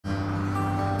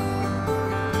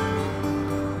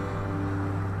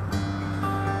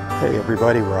Hey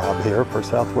everybody, Rob here for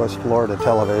Southwest Florida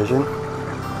Television.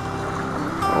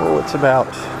 Oh, it's about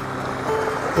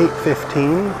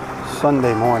 8:15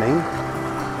 Sunday morning.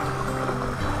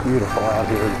 Beautiful out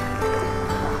here.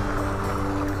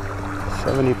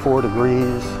 74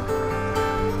 degrees.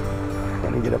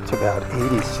 Going to get up to about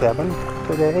 87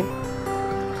 today.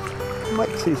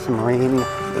 Might see some rain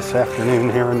this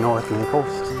afternoon here in North Naples.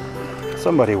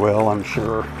 Somebody will, I'm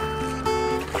sure.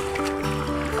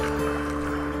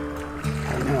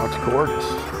 Right now it's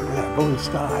gorgeous. Look at that blue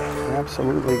sky.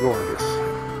 Absolutely gorgeous.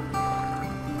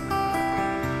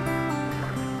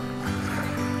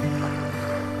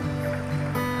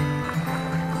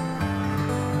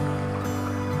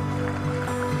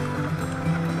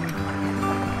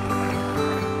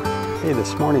 Hey,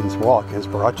 this morning's walk is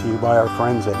brought to you by our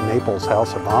friends at Naples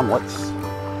House of Omelets.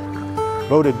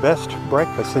 Voted best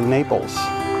breakfast in Naples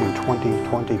in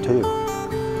 2022.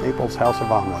 Naples House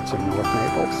of Omelets in North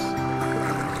Naples.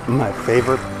 My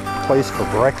favorite place for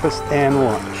breakfast and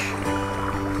lunch.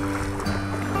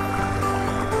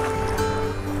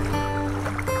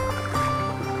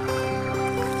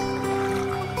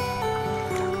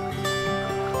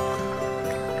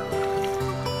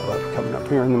 I love coming up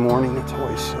here in the morning. It's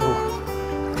always so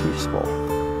peaceful,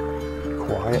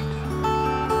 quiet.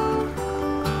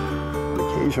 An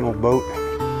occasional boat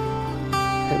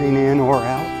heading in or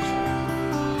out.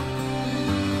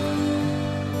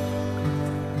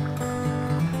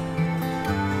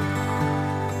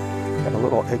 Got a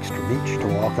little extra beach to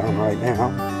walk on right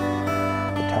now.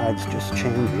 The tide's just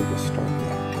changing to start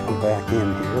to come back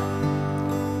in here.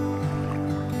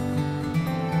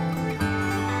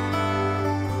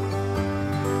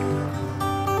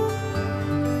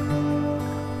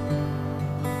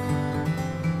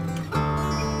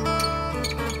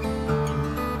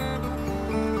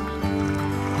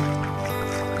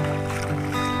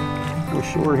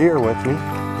 Wish you were here with me.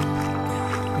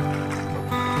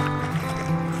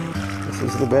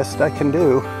 This is the best I can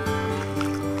do.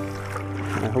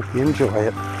 I hope you enjoy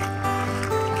it.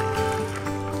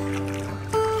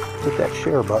 Hit that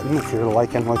share button if you're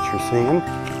liking what you're seeing.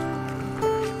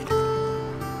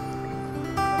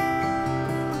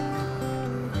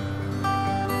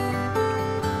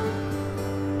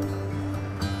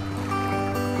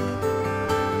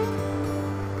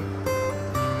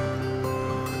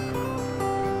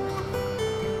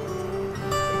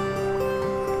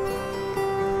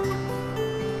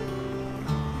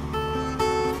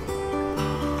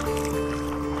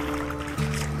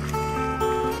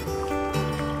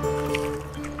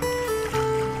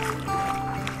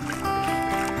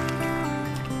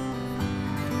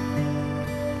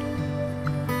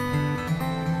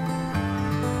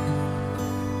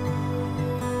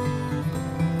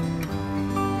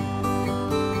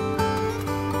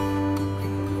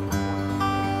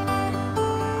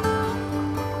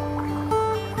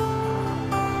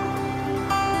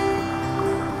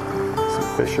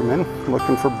 Fishermen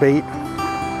looking for bait.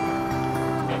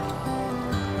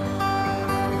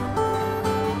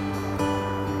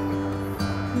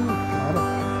 A lot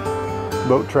of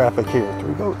boat traffic here.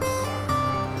 3 boats.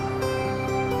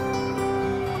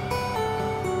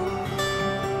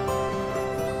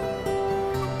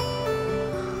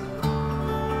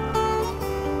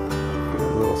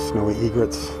 Little snowy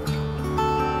egrets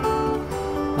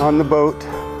on the boat,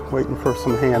 waiting for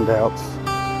some handouts.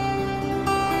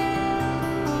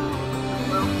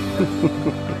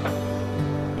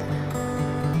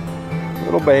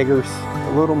 Little beggars,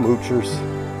 the little moochers.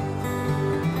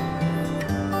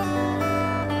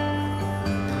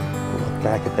 Look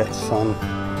back at that sun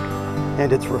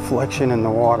and its reflection in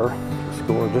the water. It's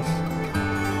gorgeous.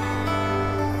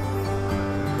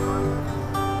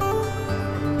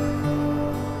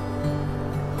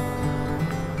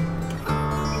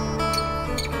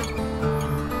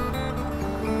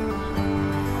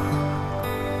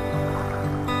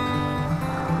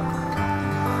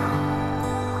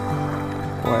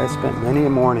 I spent many a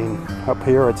morning up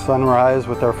here at sunrise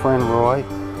with our friend Roy.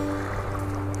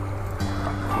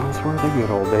 Those were the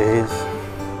good old days.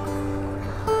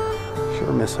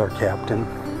 Sure miss our captain.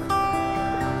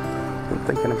 Been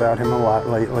thinking about him a lot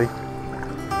lately.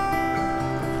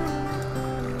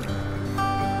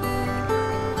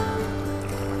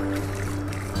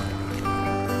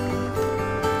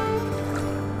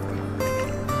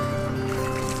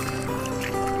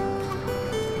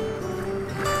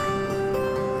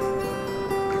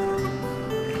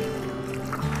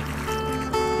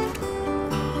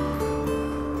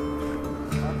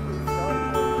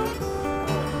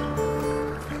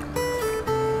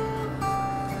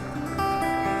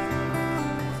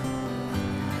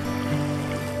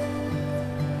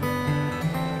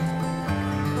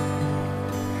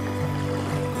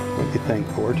 think?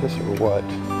 Gorgeous or what?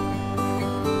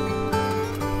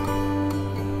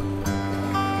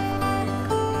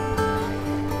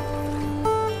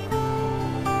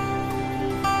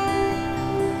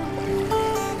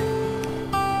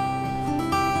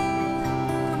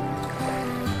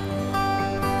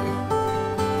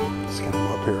 Just gonna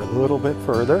go up here a little bit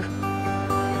further.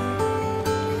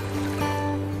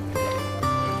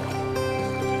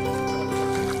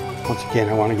 Once again,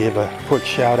 I want to give a quick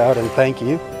shout out and thank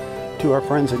you to our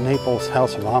friends at Naples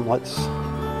House of Omelets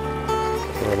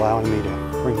for allowing me to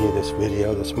bring you this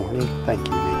video this morning. Thank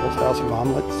you, Naples House of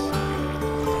Omelets.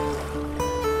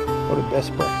 Voted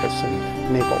best breakfast in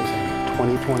Naples in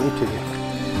 2022.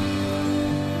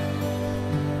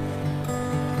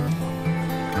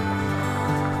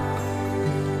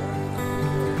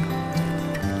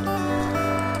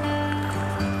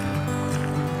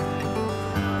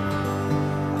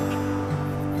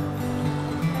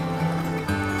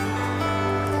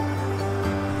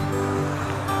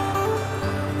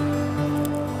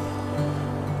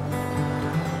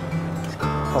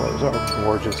 Colors are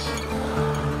gorgeous.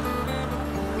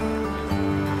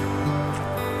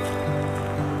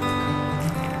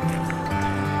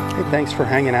 Hey, thanks for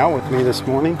hanging out with me this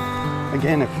morning.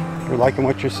 Again, if you're liking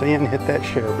what you're seeing, hit that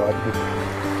share button.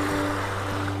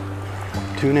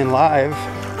 Tune in live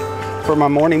for my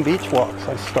morning beach walks.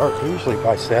 I start usually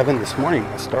by 7. This morning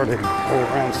I started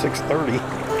around 6:30.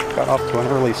 Got off to an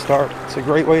early start. It's a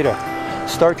great way to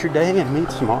start your day and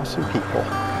meet some awesome people.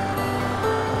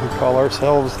 We call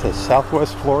ourselves the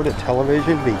Southwest Florida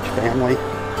Television Beach Family.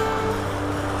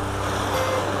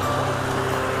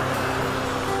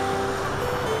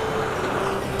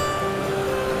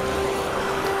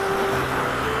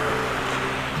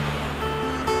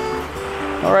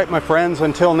 All right, my friends,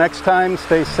 until next time,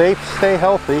 stay safe, stay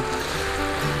healthy,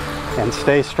 and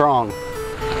stay strong.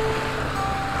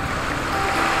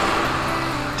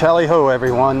 Tally-ho,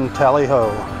 everyone,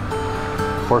 tally-ho.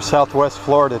 For Southwest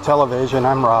Florida Television,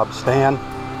 I'm Rob Stan.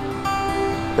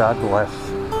 God bless.